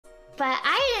But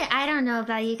I don't know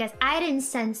about you guys. I didn't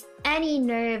sense any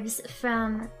nerves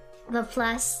from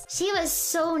Laplus. She was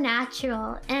so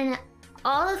natural, and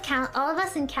all of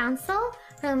us in council,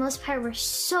 for the most part, were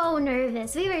so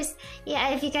nervous. We were, yeah,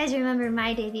 if you guys remember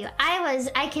my debut,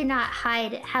 I could not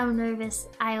hide how nervous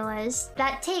I was.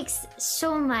 That takes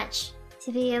so much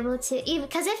to be able to, even,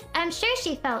 because I'm sure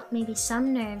she felt maybe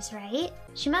some nerves, right?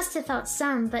 She must have felt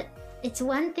some, but it's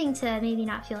one thing to maybe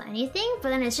not feel anything, but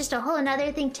then it's just a whole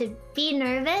another thing to be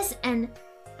nervous and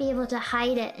be able to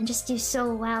hide it and just do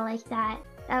so well like that.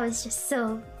 That was just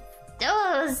so...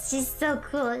 Oh, she's so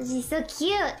cool. She's so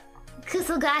cute.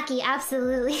 Kusogaki,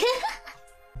 absolutely.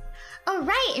 Oh,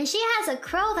 right, and she has a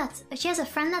crow she has a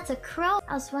friend that's a crow.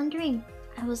 I was wondering,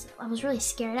 I was really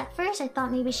scared at first. I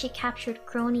thought maybe she captured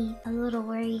Crony. I was a little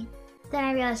worried. Then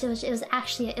I realized it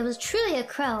was truly a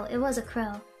crow. It was a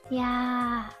crow.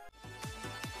 Yeah.